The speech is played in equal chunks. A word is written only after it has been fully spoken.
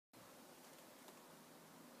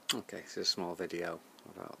Okay, this is a small video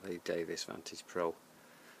about the Davis Vantage Pro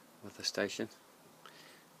weather station.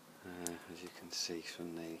 As you can see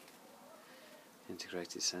from the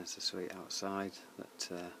integrated sensor suite outside, that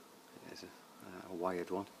it is a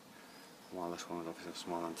wired one. A wireless one with obviously a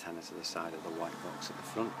small antenna to the side of the white box at the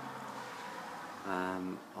front.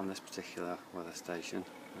 On this particular weather station,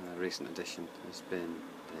 a recent addition has been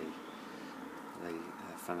the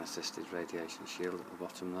fan assisted radiation shield at the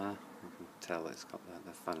bottom there. You can tell it's got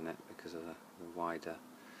the fan in it because of the wider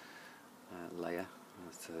layer,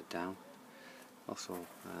 the third down. Also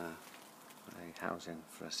a housing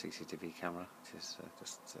for a CCTV camera, which is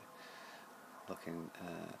just looking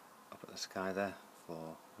up at the sky there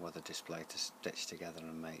for weather display to stitch together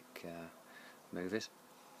and make movies.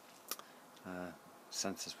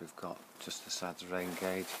 Sensors we've got just beside the rain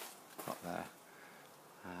gauge, got there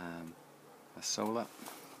a solar.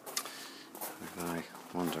 If I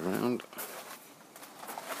wander around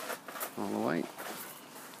all the way,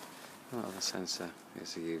 the sensor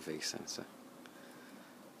is a UV sensor.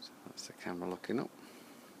 So that's the camera looking up.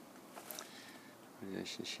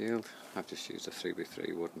 Radiation shield. I've just used a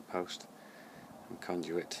 3x3 wooden post and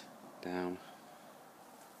conduit down.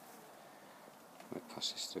 It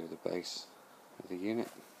passes through the base of the unit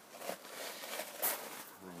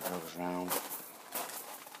and then goes round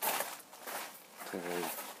to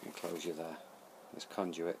the enclosure there. This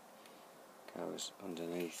conduit goes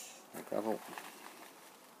underneath the gravel,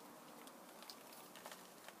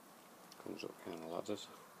 comes up kind of ladders,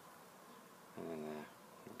 and then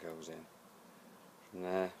it goes in. From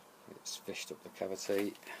there it's fished up the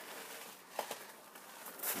cavity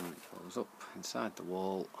and it goes up inside the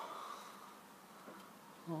wall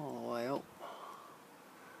all the way up,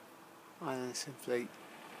 and then simply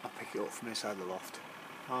I pick it up from inside the loft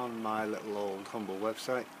on my little old humble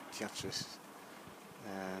website, Chatteris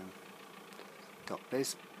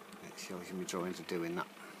 .biz. It shows you my drawings of doing that.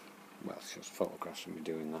 Well, it shows photographs of me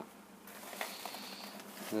doing that.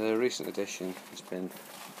 The recent addition has been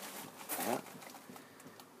that,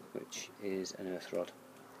 which is an earth rod.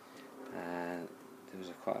 There was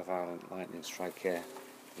quite a violent lightning strike here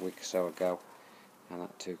a week or so ago, and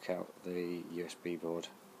that took out the USB board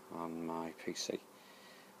on my PC.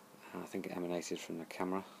 I think it emanated from the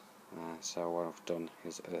camera, so what I've done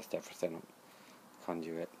is earthed everything up, the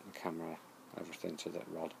conduit, the camera, everything to that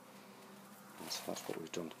rod, and so that's what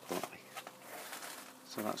we've done currently.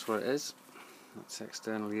 So that's where it is. That's the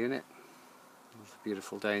external unit. Have a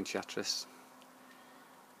beautiful day in Chatteris.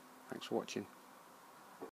 Thanks for watching.